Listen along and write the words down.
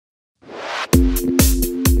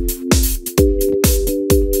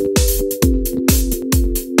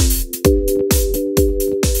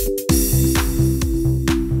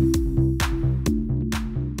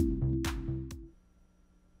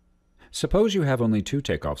Suppose you have only 2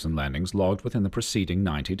 takeoffs and landings logged within the preceding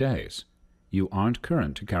 90 days. You aren't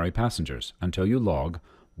current to carry passengers until you log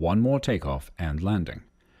 1 more takeoff and landing.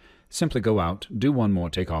 Simply go out, do 1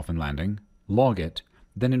 more takeoff and landing, log it,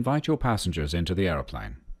 then invite your passengers into the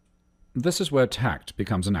aeroplane. This is where tact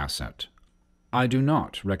becomes an asset. I do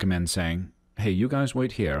not recommend saying, "Hey, you guys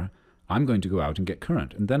wait here, I'm going to go out and get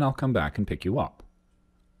current, and then I'll come back and pick you up."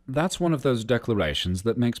 That's one of those declarations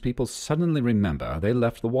that makes people suddenly remember they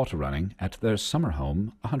left the water running at their summer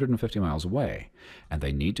home 150 miles away, and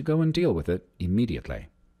they need to go and deal with it immediately.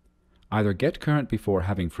 Either get current before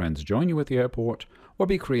having friends join you at the airport, or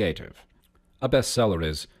be creative. A bestseller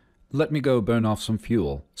is, "Let me go burn off some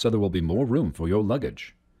fuel so there will be more room for your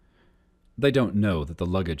luggage." They don't know that the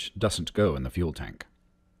luggage doesn't go in the fuel tank.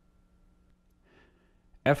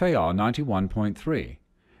 FAR 91.3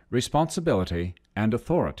 Responsibility and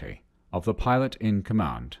Authority of the Pilot in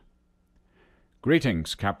Command.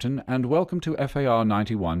 Greetings, Captain, and welcome to FAR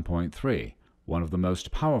 91.3, one of the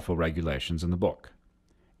most powerful regulations in the book.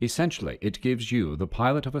 Essentially, it gives you, the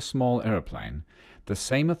pilot of a small airplane, the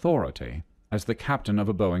same authority as the captain of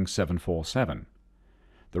a Boeing 747.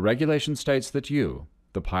 The regulation states that you,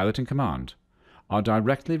 the pilot in command, are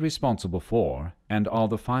directly responsible for and are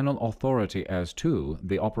the final authority as to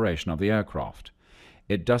the operation of the aircraft.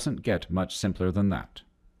 It doesn't get much simpler than that.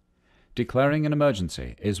 Declaring an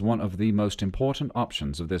emergency is one of the most important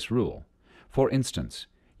options of this rule. For instance,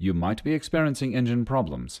 you might be experiencing engine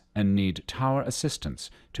problems and need tower assistance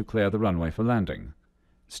to clear the runway for landing.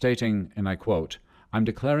 Stating, and I quote, "I'm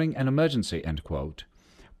declaring an emergency," end quote,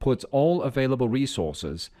 puts all available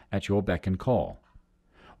resources at your beck and call.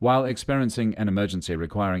 While experiencing an emergency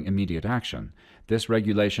requiring immediate action, this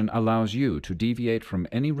regulation allows you to deviate from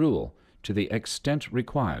any rule to the extent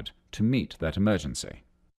required to meet that emergency.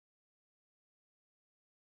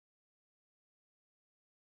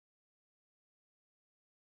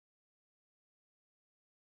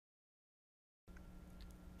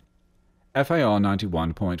 FAR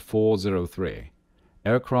 91.403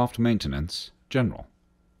 Aircraft Maintenance, General.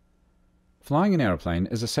 Flying an airplane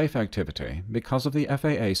is a safe activity because of the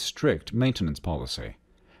FAA's strict maintenance policy.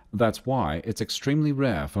 That's why it's extremely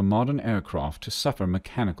rare for modern aircraft to suffer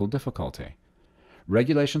mechanical difficulty.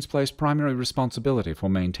 Regulations place primary responsibility for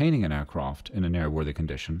maintaining an aircraft in an airworthy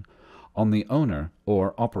condition on the owner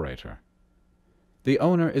or operator. The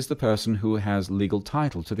owner is the person who has legal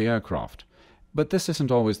title to the aircraft, but this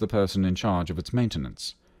isn't always the person in charge of its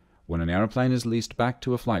maintenance. When an airplane is leased back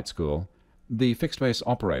to a flight school, the fixed-base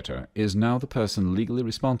operator is now the person legally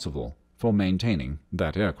responsible for maintaining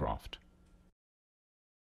that aircraft.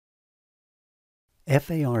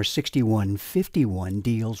 FAR 6151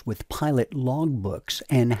 deals with pilot logbooks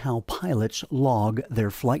and how pilots log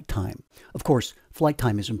their flight time. Of course, flight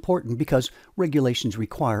time is important because regulations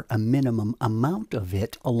require a minimum amount of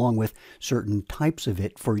it along with certain types of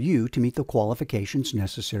it for you to meet the qualifications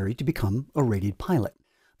necessary to become a rated pilot.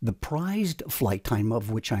 The prized flight time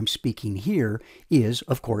of which I'm speaking here is,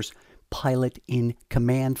 of course, Pilot in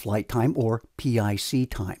Command flight time, or PIC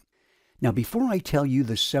time. Now, before I tell you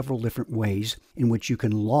the several different ways in which you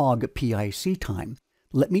can log PIC time,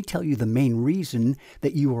 let me tell you the main reason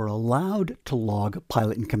that you are allowed to log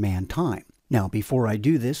Pilot in Command time. Now, before I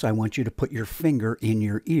do this, I want you to put your finger in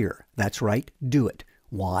your ear. That's right, do it.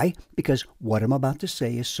 Why? Because what I'm about to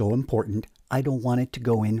say is so important, I don't want it to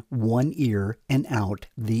go in one ear and out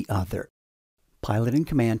the other. Pilot in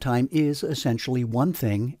Command time is essentially one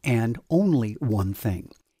thing and only one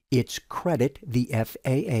thing. It's credit the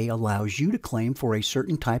FAA allows you to claim for a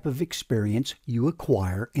certain type of experience you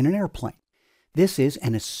acquire in an airplane. This is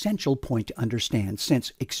an essential point to understand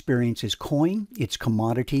since experience is coin, it's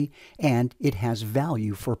commodity, and it has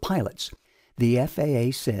value for pilots. The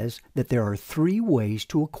FAA says that there are 3 ways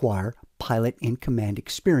to acquire pilot in command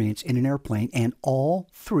experience in an airplane, and all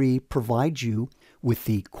 3 provide you with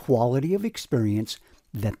the quality of experience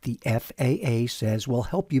that the FAA says will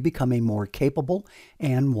help you become a more capable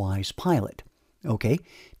and wise pilot. Okay,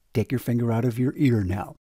 take your finger out of your ear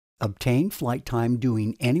now. Obtain flight time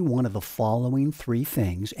doing any one of the following 3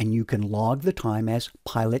 things, and you can log the time as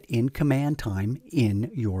Pilot in Command time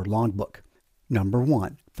in your logbook. Number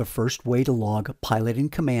 1, the first way to log Pilot in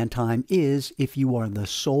Command time is if you are the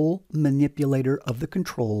sole manipulator of the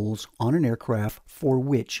controls on an aircraft for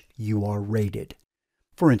which you are rated.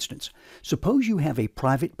 For instance, suppose you have a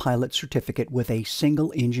private pilot certificate with a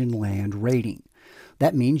single-engine land rating.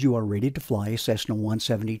 That means you are rated to fly a Cessna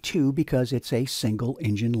 172 because it's a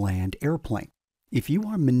single-engine land airplane. If you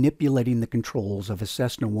are manipulating the controls of a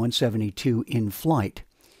Cessna 172 in flight,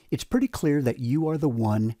 it's pretty clear that you are the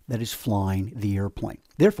one that is flying the airplane.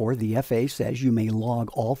 Therefore, the FAA says you may log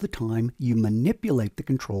all the time you manipulate the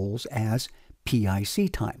controls as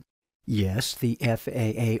PIC time. Yes, the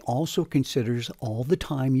FAA also considers all the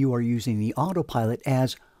time you are using the autopilot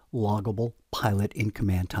as loggable pilot in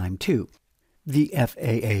command time too. The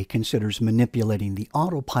FAA considers manipulating the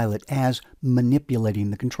autopilot as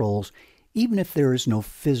manipulating the controls, even if there is no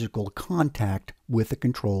physical contact with the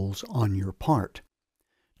controls on your part.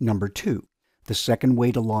 Number 2, the second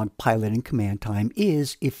way to log pilot in command time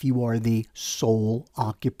is if you are the sole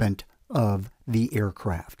occupant of the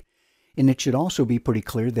aircraft. And it should also be pretty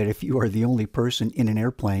clear that if you are the only person in an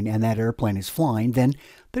airplane and that airplane is flying, then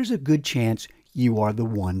there's a good chance you are the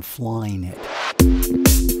one flying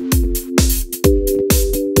it.